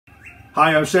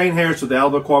Hi, I'm Shane Harris with the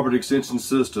Alabama Cooperative Extension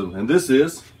System, and this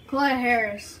is Clay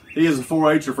Harris. He is a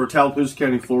 4-H'er for Tallapoosa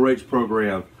County 4-H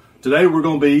program. Today we're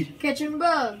going to be catching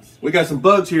bugs. We got some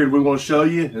bugs here that we want to show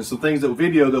you, and some things that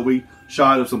video that we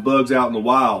shot of some bugs out in the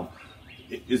wild.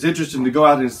 It's interesting to go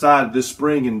out inside this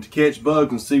spring and to catch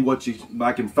bugs and see what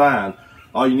I can find.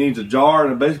 All you need is a jar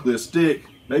and basically a stick,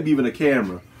 maybe even a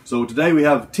camera. So today we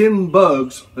have 10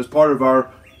 bugs as part of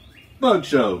our bug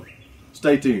show.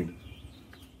 Stay tuned.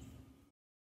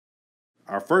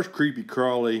 Our first creepy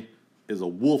crawly is a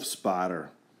wolf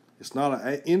spider. It's not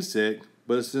an insect,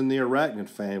 but it's in the arachnid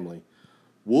family.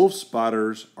 Wolf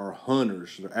spiders are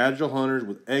hunters. They're agile hunters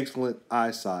with excellent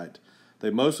eyesight. They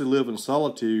mostly live in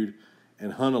solitude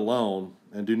and hunt alone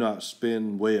and do not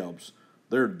spin webs.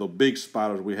 They're the big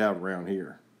spiders we have around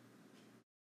here.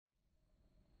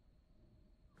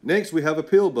 Next we have a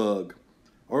pill bug,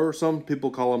 or some people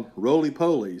call them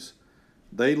roly-polies.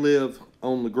 They live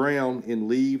on the ground in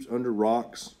leaves, under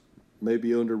rocks,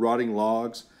 maybe under rotting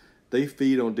logs. They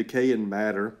feed on decaying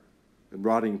matter and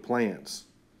rotting plants.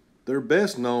 They're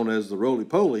best known as the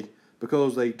roly-poly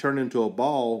because they turn into a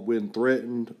ball when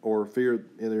threatened or feared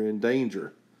and they're in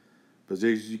danger. But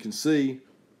as you can see,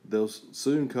 they'll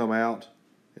soon come out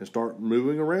and start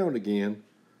moving around again.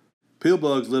 Pill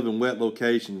bugs live in wet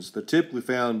locations. They're typically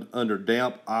found under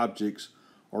damp objects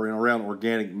or in around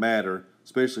organic matter,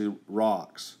 especially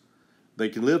rocks. They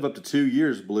can live up to 2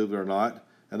 years, believe it or not,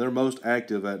 and they're most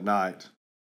active at night.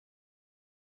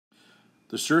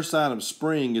 The sure sign of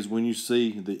spring is when you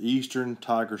see the eastern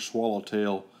tiger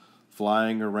swallowtail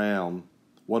flying around.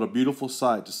 What a beautiful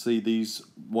sight to see these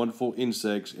wonderful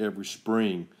insects every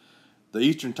spring. The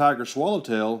eastern tiger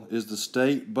swallowtail is the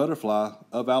state butterfly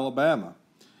of Alabama.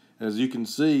 As you can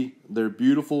see, they're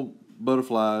beautiful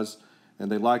butterflies,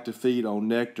 and they like to feed on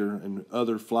nectar and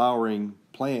other flowering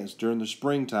plants during the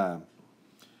springtime.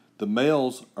 The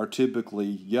males are typically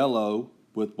yellow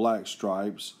with black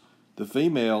stripes. The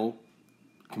female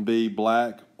can be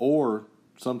black or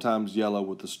sometimes yellow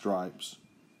with the stripes.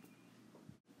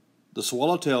 The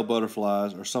swallowtail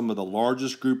butterflies are some of the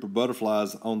largest group of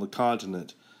butterflies on the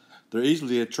continent. They're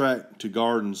easily attracted to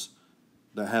gardens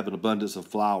that have an abundance of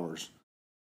flowers.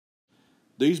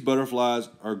 These butterflies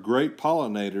are great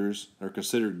pollinators and are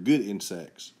considered good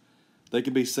insects. They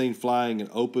can be seen flying in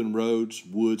open roads,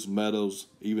 woods, meadows,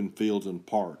 even fields and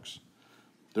parks.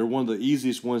 They're one of the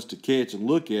easiest ones to catch and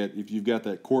look at if you've got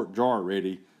that quart jar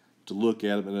ready to look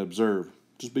at them and observe.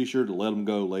 Just be sure to let them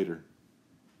go later.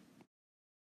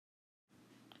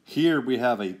 Here we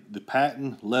have the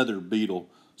patent leather beetle,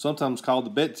 sometimes called the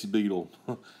Betsy beetle.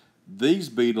 These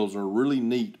beetles are really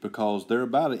neat because they're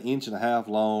about 1.5 inches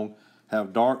long,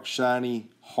 have dark, shiny,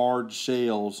 hard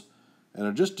shells, and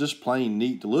are just plain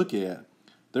neat to look at.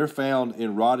 They're found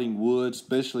in rotting wood,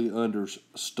 especially under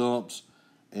stumps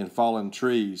and fallen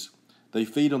trees. They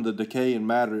feed on the decaying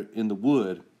matter in the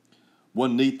wood.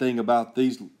 One neat thing about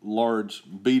these large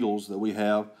beetles that we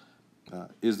have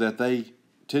is that they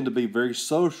tend to be very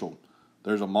social.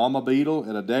 There's a mama beetle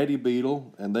and a daddy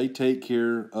beetle, and they take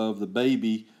care of the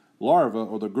baby larvae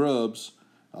or the grubs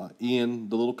in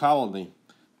the little colony.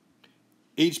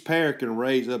 Each pair can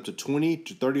raise up to 20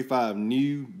 to 35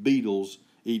 new beetles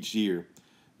each year.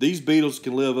 These beetles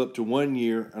can live up to 1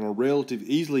 year and are relatively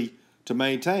easily to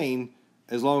maintain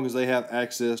as long as they have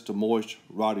access to moist,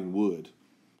 rotting wood.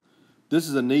 This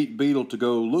is a neat beetle to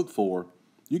go look for.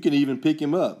 You can even pick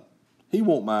him up. He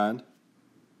won't mind.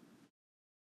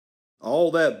 All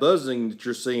that buzzing that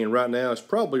you're seeing right now is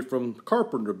probably from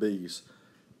carpenter bees.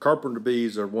 Carpenter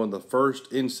bees are one of the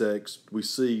first insects we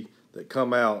see that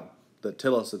come out that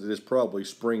tell us that it is probably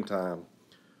springtime.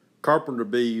 Carpenter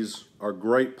bees are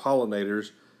great pollinators,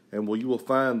 and you will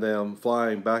find them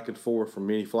flying back and forth from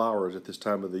many flowers at this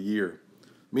time of the year.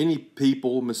 Many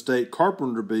people mistake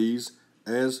carpenter bees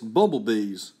as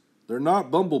bumblebees. They're not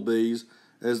bumblebees,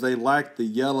 as they lack the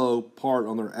yellow part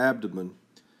on their abdomen.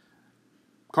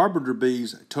 Carpenter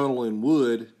bees tunnel in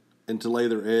wood and to lay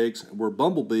their eggs, where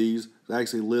bumblebees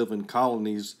actually live in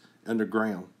colonies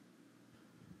underground.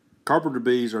 Carpenter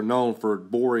bees are known for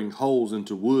boring holes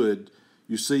into wood.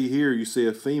 You see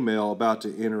a female about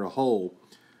to enter a hole.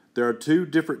 There are 2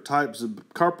 different types of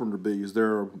carpenter bees.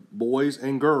 There are boys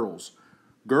and girls.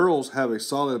 Girls have a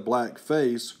solid black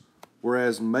face,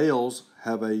 whereas males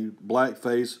have a black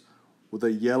face with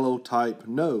a yellow type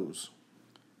nose.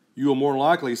 You will more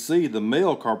likely see the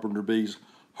male carpenter bees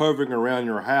hovering around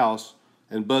your house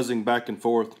and buzzing back and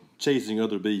forth, chasing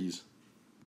other bees.